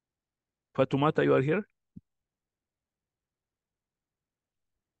 Fatoumata, you are here?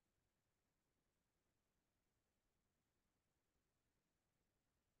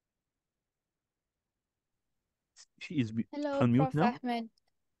 She is Hello, on mute Prof. now. Ahmed.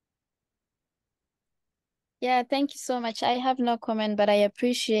 Yeah, thank you so much. I have no comment, but I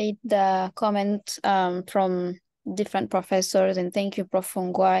appreciate the comment from different professors, and thank you, Prof.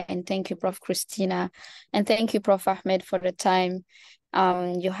 Fungwa, and thank you, Prof. Christina, and thank you, Prof. Ahmed, for the time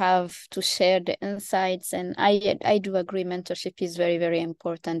you have to share the insights. And I do agree, mentorship is very, very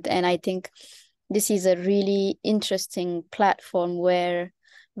important. And I think this is a really interesting platform where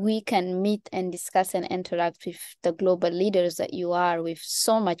we can meet and discuss and interact with the global leaders that you are, with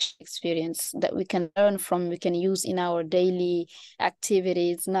so much experience that we can learn from, we can use in our daily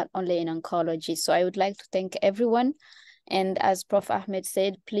activities, not only in oncology. So I would like to thank everyone. And as Prof. Ahmed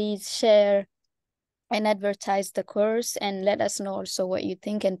said, please share and advertise the course, and let us know also what you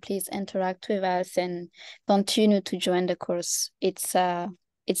think, and please interact with us and continue to join the course. It's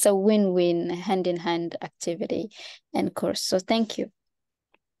it's a win-win, hand-in-hand activity and course. So thank you.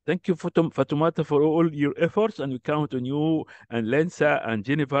 Thank you, Fatoumata, for all your efforts, and we count on you and Lensa and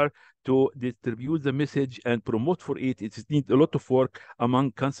Jennifer to distribute the message and promote for it. It needs a lot of work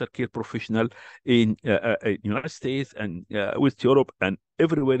among cancer care professionals in United States and West Europe and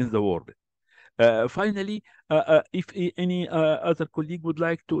everywhere in the world. Finally, if any other colleague would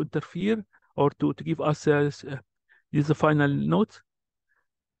like to interfere or to give us this the final note.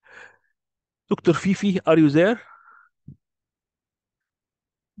 Dr. Fifi, are you there?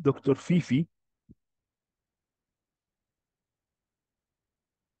 Dr. Fifi.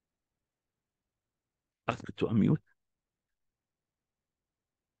 Ask to unmute.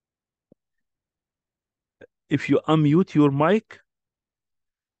 If you unmute your mic.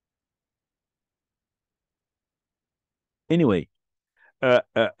 Anyway,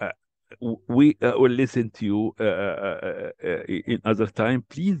 we will listen to you in other time.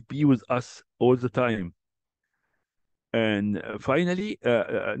 Please be with us all the time. And finally,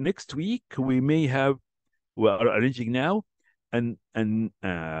 next week we may have, we are arranging now, and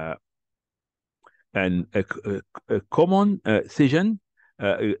a common session,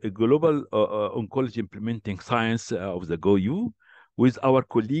 a global oncology implementing science of the GOIS with our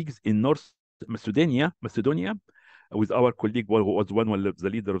colleagues in North Macedonia, with our colleague who was one of the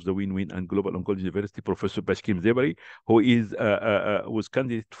leader of the Win-Win and Global Oncology University, Professor Bashkim Zebari, who is was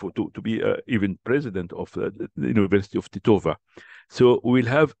candidate to be even president of the University of Titova. So we'll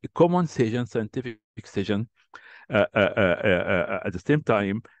have a common session, scientific session, at the same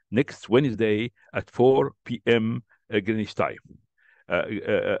time next Wednesday at 4 p.m. Greenwich time,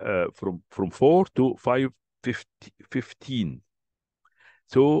 from 4 to 5:15.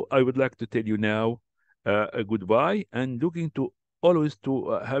 So I would like to tell you now a goodbye and looking to always to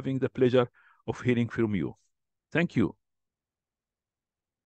having the pleasure of hearing from you. Thank you.